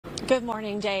Good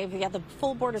morning, Dave. Yeah, the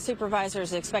full Board of Supervisors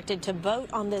is expected to vote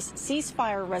on this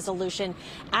ceasefire resolution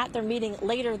at their meeting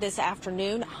later this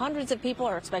afternoon. Hundreds of people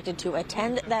are expected to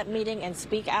attend that meeting and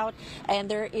speak out, and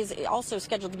there is also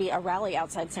scheduled to be a rally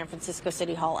outside San Francisco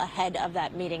City Hall ahead of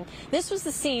that meeting. This was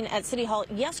the scene at City Hall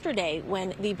yesterday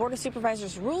when the Board of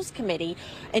Supervisors Rules Committee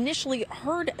initially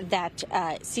heard that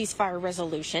ceasefire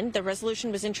resolution. The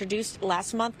resolution was introduced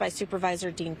last month by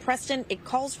Supervisor Dean Preston. It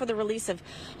calls for the release of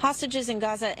hostages in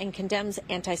Gaza and condemns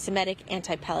anti-Semitic,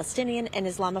 anti-Palestinian, and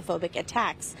Islamophobic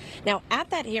attacks. Now, at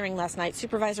that hearing last night,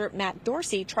 Supervisor Matt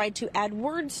Dorsey tried to add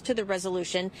words to the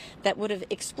resolution that would have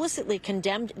explicitly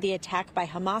condemned the attack by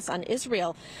Hamas on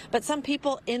Israel. But some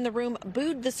people in the room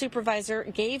booed the supervisor,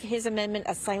 gave his amendment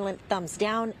a silent thumbs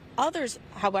down. Others,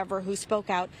 however, who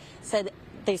spoke out said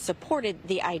they supported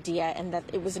the idea and that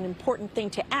it was an important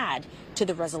thing to add to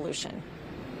the resolution.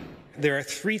 There are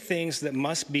three things that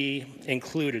must be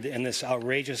included in this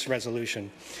outrageous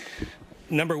resolution.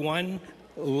 Number one,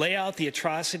 lay out the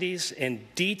atrocities in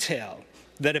detail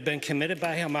that have been committed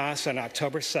by Hamas on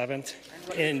October 7th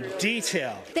in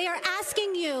detail. They are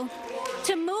asking you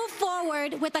to move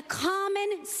forward with a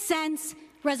common sense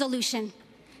resolution.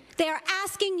 They are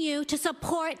asking you to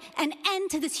support an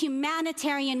end to this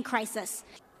humanitarian crisis.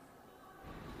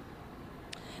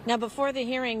 Now, before the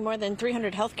hearing, more than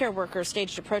 300 healthcare workers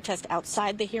staged a protest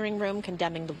outside the hearing room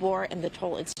condemning the war and the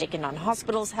toll it's taken on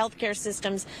hospitals, healthcare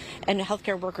systems, and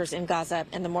healthcare workers in Gaza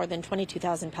and the more than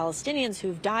 22,000 Palestinians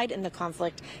who've died in the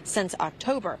conflict since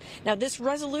October. Now, this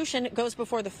resolution goes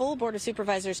before the full Board of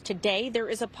Supervisors today. There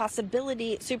is a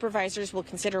possibility supervisors will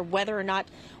consider whether or not,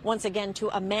 once again, to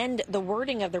amend the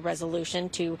wording of the resolution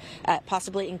to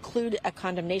possibly include a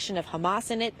condemnation of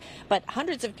Hamas in it. But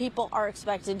hundreds of people are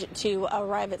expected to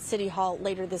arrive at City Hall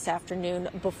later this afternoon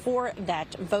before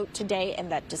that vote today and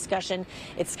that discussion.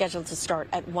 It's scheduled to start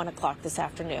at 1 o'clock this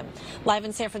afternoon. Live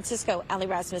in San Francisco, Ali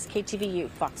Rasmus, KTVU,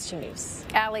 Fox 2 News.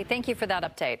 Ali, thank you for that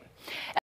update.